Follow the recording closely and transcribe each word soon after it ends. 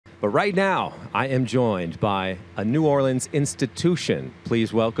But right now, I am joined by a New Orleans institution.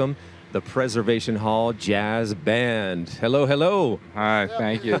 Please welcome the Preservation Hall Jazz Band. Hello, hello. Hi,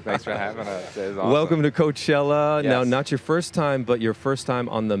 thank you. Thanks for having us. It was awesome. Welcome to Coachella. Yes. Now, not your first time, but your first time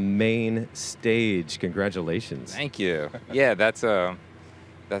on the main stage. Congratulations. Thank you. Yeah, that's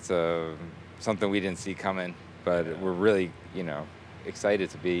something we didn't see coming, but we're really, excited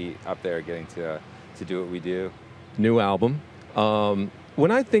to be up there, getting to do what we do. New album. When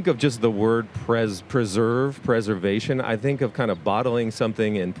I think of just the word preservation, I think of kind of bottling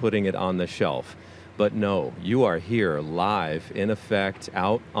something and putting it on the shelf. But no, you are here live, in effect,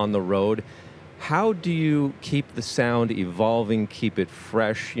 out on the road. How do you keep the sound evolving, keep it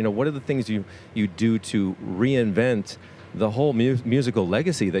fresh? What are the things you do to reinvent the whole musical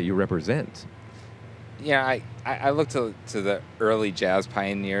legacy that you represent? Yeah, I look to the early jazz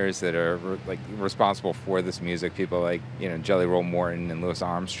pioneers that are responsible for this music. People like Jelly Roll Morton and Louis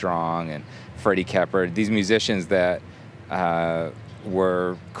Armstrong and Freddie Kepper. These musicians that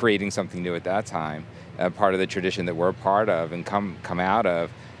were creating something new at that time, part of the tradition that we're a part of and come out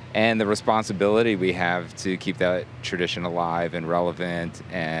of, and the responsibility we have to keep that tradition alive and relevant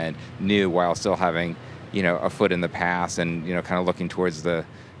and new while still having a foot in the past and kind of looking towards the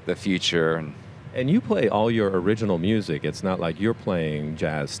future. And you play all your original music. It's not like you're playing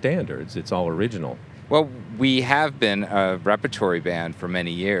jazz standards. It's all original. Well, we have been a repertory band for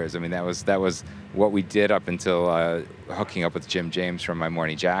many years. I mean, that was what we did up until hooking up with Jim James from My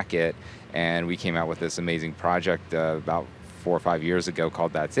Morning Jacket, and we came out with this amazing project about 4 or 5 years ago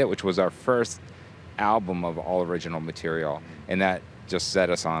called That's It, which was our first album of all original material, and that just set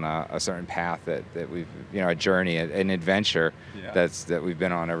us on a certain path that we've, a journey, an adventure that we've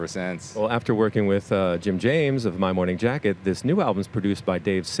been on ever since. Well, after working with Jim James of My Morning Jacket, this new album is produced by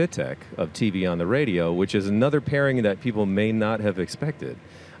Dave Sitek of TV on the Radio, which is another pairing that people may not have expected.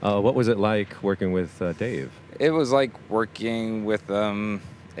 What was it like working with Dave? It was like working with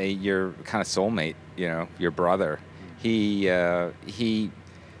your kind of soulmate, your brother.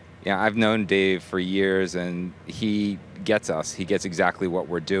 I've known Dave for years, and he gets us. He gets exactly what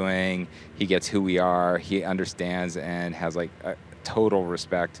we're doing. He gets who we are. He understands and has a total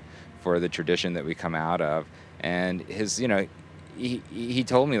respect for the tradition that we come out of. And he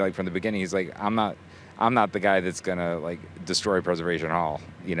told me from the beginning, he's like, I'm not the guy that's gonna destroy Preservation Hall.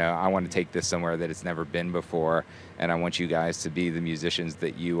 I want to take this somewhere that it's never been before, and I want you guys to be the musicians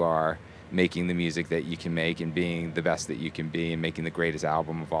that you are, making the music that you can make and being the best that you can be and making the greatest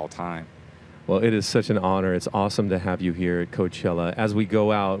album of all time. Well, it is such an honor. It's awesome to have you here at Coachella. As we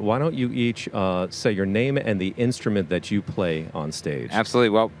go out, why don't you each say your name and the instrument that you play on stage? Absolutely.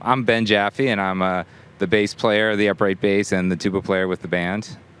 Well, I'm Ben Jaffe, and I'm the bass player, the upright bass, and the tuba player with the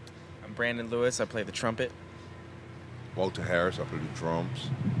band. I'm Brandon Lewis. I play the trumpet. Walter Harris. I play the drums.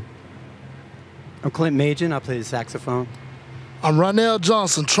 I'm Clint Majan. I play the saxophone. I'm Ronell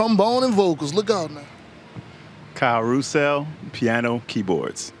Johnson, trombone and vocals. Look out now. Kyle Roussel, piano,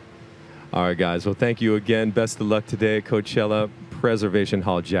 keyboards. All right, guys. Well, thank you again. Best of luck today at Coachella Preservation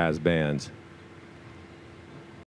Hall Jazz Band.